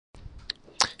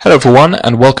Hello everyone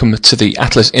and welcome to the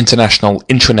Atlas International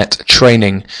Intranet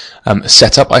training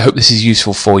setup. I hope this is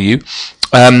useful for you.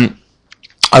 I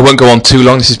won't go on too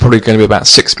long. This is probably going to be about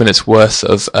 6 minutes worth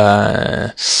of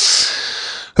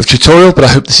tutorial, but I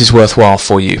hope this is worthwhile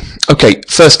for you. Okay,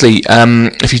 firstly,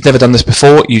 if you've never done this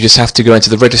before, you just have to go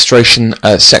into the registration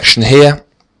section here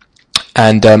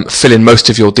and fill in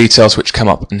most of your details which come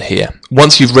up in here.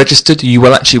 Once you've registered, you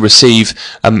will actually receive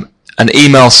an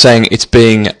email saying it's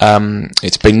being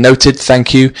noted,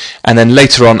 thank you, and then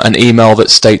later on an email that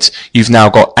states you've now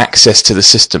got access to the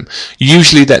system.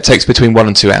 Usually that takes between 1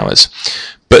 and 2 hours.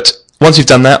 But once you've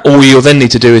done that, all you'll then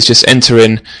need to do is just enter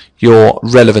in your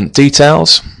relevant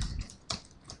details.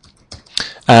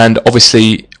 And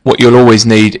obviously what you'll always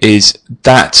need is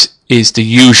the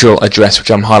usual address,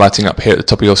 which I'm highlighting up here at the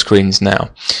top of your screens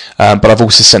now. But I've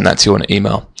also sent that to you on an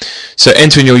email. So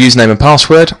enter in your username and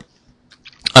password.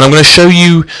 And I'm going to show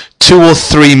you 2 or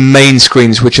 3 main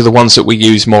screens, which are the ones that we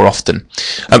use more often.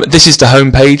 This is the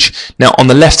home page. Now on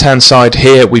the left hand side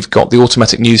here we've got the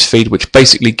automatic news feed, which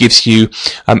basically gives you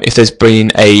if there's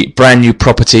been a brand new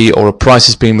property or a price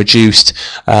has been reduced.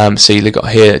 So you've got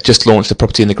here just launched a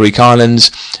property in the Greek islands,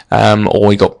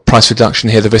 or you got price reduction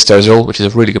here, the Vista Azul, which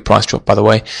is a really good price drop by the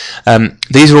way.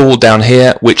 These are all down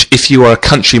here, which if you are a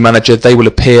country manager, they will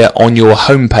appear on your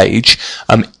home page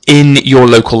in your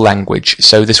local language.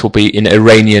 So this will be in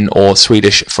Iranian or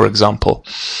Swedish, for example.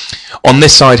 On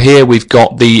this side here we've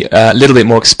got the little bit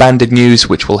more expanded news,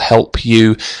 which will help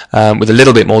you with a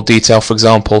little bit more detail, for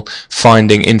example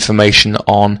finding information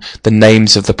on the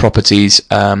names of the properties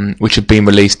which have been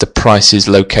released, the prices,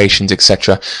 locations,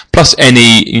 etc., plus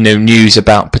any news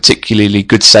about particularly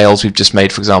good sales we've just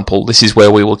made, for example. This is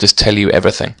where we will just tell you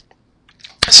everything.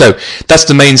 So that's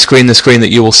the main screen, the screen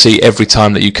that you will see every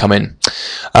time that you come in.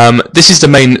 This is the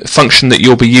main function that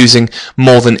you'll be using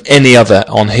more than any other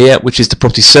on here, which is the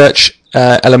property search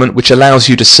element, which allows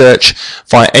you to search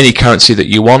via any currency that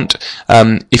you want.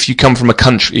 If you come from a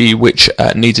country which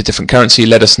needs a different currency,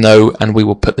 let us know and we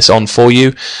will put this on for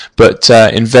you. But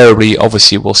invariably,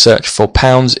 obviously, we'll search for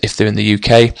pounds if they're in the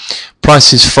UK.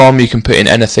 Prices from, you can put in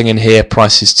anything in here.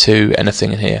 Prices to,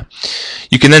 anything in here.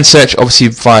 You can then search obviously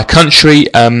via country,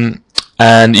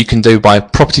 and you can do by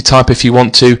property type if you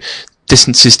want to,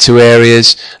 distances to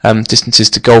areas,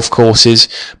 distances to golf courses.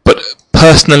 But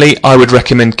personally, I would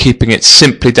recommend keeping it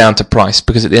simply down to price,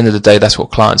 because at the end of the day, that's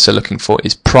what clients are looking for,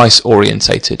 is price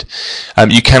orientated.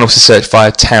 You can also search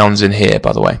via towns in here,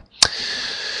 by the way.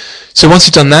 So once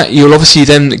you've done that, you'll obviously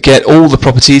then get all the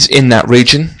properties in that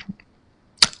region.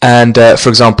 And for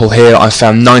example, here I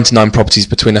found 99 properties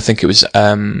between, I think it was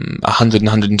 100 and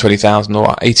 120,000,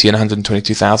 or 80 and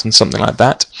 122,000, something like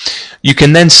that. You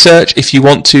can then search, if you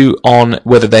want to, on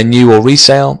whether they're new or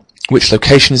resale, which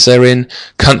locations they're in,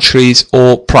 countries,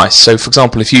 or price. So for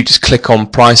example, if you just click on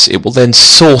price, it will then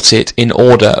sort it in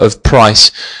order of price,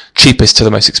 cheapest to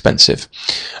the most expensive.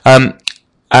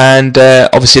 And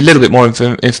obviously a little bit more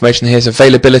information here is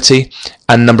availability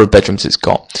and number of bedrooms it's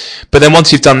got. But then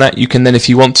once you've done that, you can then, if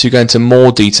you want to, go into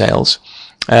more details,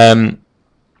 and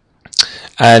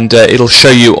it'll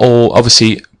show you all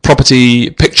obviously property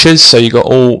pictures. So you've got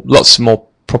lots more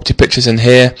property pictures in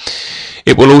here.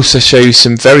 It will also show you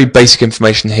some very basic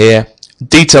information here,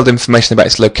 detailed information about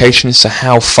its location, so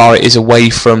how far it is away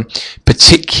from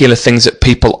particular things that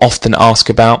people often ask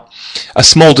about. A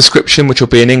small description, which will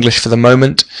be in English for the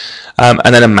moment, and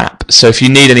then a map. So if you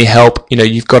need any help,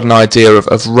 you've got an idea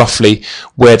of roughly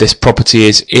where this property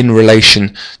is in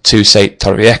relation to, say,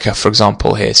 Torrevieja, for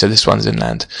example, here. So this one's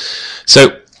inland. So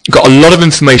you've got a lot of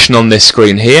information on this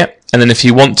screen here. And then if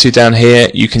you want to, down here,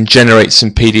 you can generate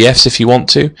some PDFs if you want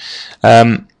to.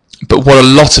 But what a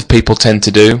lot of people tend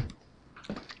to do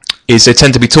is they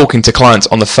tend to be talking to clients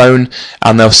on the phone,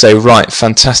 and they'll say, right,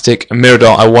 fantastic,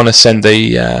 Mirador, I want to send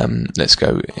the, let's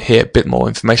go here, a bit more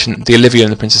information, the Olivia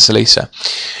and the Princess Elisa.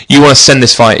 You want to send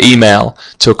this via email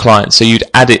to a client, so you'd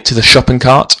add it to the shopping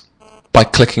cart by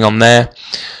clicking on there.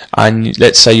 And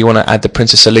let's say you want to add the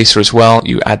Princess Elisa as well,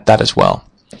 you add that as well.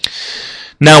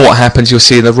 Now what happens, you'll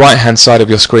see on the right hand side of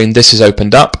your screen, this is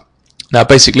opened up. Now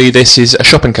basically this is a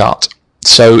shopping cart.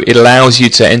 So it allows you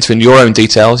to enter in your own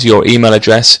details, your email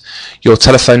address, your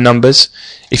telephone numbers.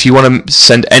 If you want to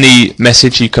send any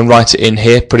message, you can write it in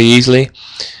here pretty easily.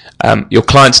 Your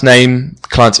client's name,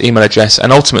 client's email address,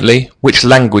 and ultimately which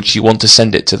language you want to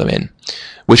send it to them in,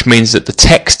 which means that the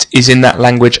text is in that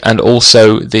language, and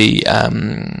also the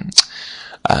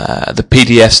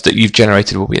PDFs that you've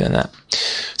generated will be in that.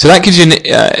 So that gives you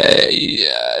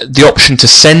the option to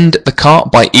send the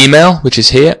cart by email, which is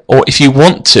here, or if you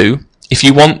want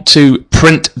to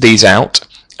print these out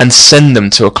and send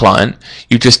them to a client,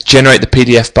 you just generate the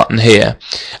PDF button here,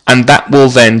 and that will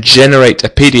then generate a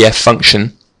PDF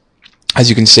function, as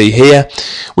you can see here,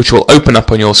 which will open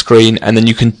up on your screen, and then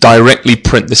you can directly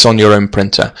print this on your own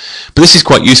printer. But this is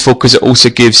quite useful because it also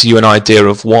gives you an idea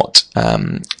of what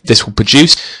this will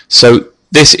produce. So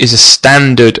this is a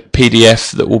standard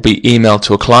PDF that will be emailed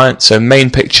to a client. So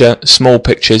main picture, small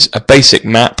pictures, a basic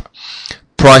map,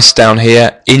 price down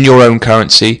here in your own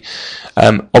currency,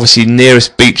 obviously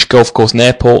nearest beach, golf course and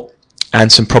airport, and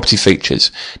some property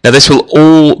features. Now this will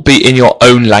all be in your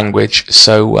own language,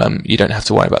 so you don't have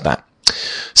to worry about that.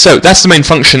 So that's the main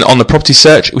function on the property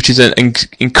search, which is an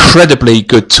incredibly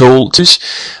good tool.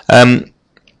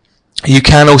 You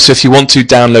can also, if you want to,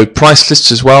 download price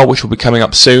lists as well, which will be coming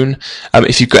up soon.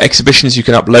 If you've got exhibitions, you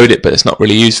can upload it, but it's not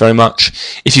really used very much.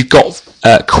 If you've got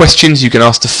questions, you can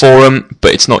ask the forum,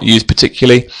 but it's not used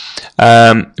particularly.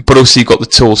 But also you've got the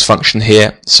tools function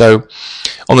here. So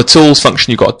on the tools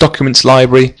function, you've got a documents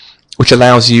library, which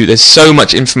allows you, there's so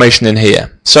much information in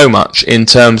here, so much in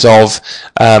terms of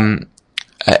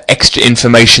extra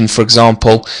information, for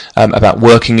example, about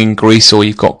working in Greece, or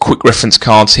you've got quick reference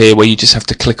cards here where you just have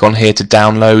to click on here to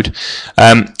download.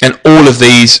 And all of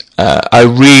these are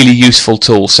really useful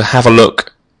tools, so have a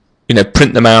look,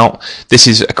 print them out. This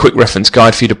is a quick reference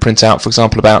guide for you to print out, for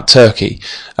example, about Turkey,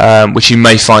 which you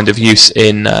may find of use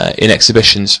in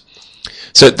exhibitions.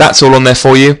 So that's all on there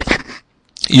for you.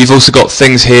 You've also got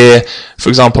things here, for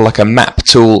example, like a map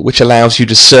tool, which allows you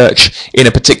to search in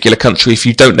a particular country. If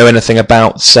you don't know anything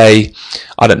about, say,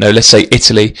 I don't know, let's say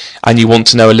Italy, and you want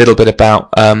to know a little bit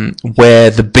about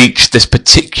where the beach this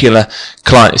particular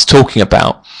client is talking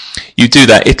about, you do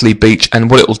that Italy beach, and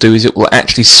what it will do is it will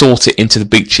actually sort it into the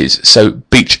beaches. So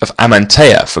beach of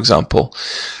Amantea, for example.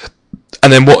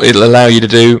 And then what it'll allow you to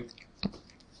do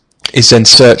is then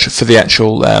search for the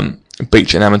actual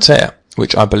beach in Amantea,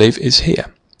 which I believe is here.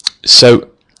 So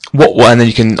and then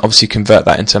you can obviously convert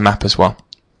that into a map as well.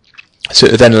 So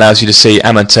it then allows you to see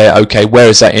Amantea, okay, where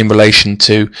is that in relation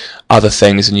to other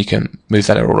things, and you can move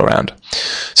that all around.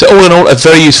 So all in all, a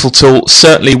very useful tool,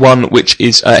 certainly one which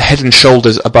is head and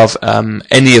shoulders above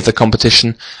any of the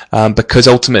competition, because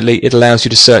ultimately it allows you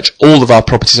to search all of our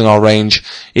properties in our range.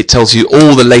 It tells you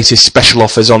all the latest special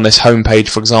offers on this homepage,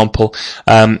 for example,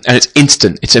 and it's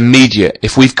instant, it's immediate.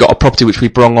 If we've got a property which we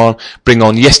bring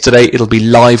on yesterday, it'll be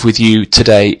live with you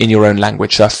today in your own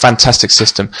language. So a fantastic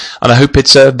system, and I hope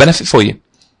it's a benefit for you.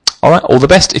 Alright, all the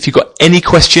best. If you've got any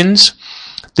questions,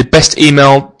 the best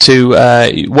email to,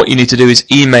 what you need to do is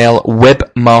email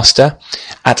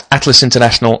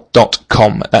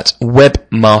webmaster@atlasinternational.com. That's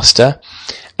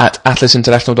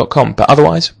webmaster@atlasinternational.com. But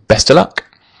otherwise, best of luck.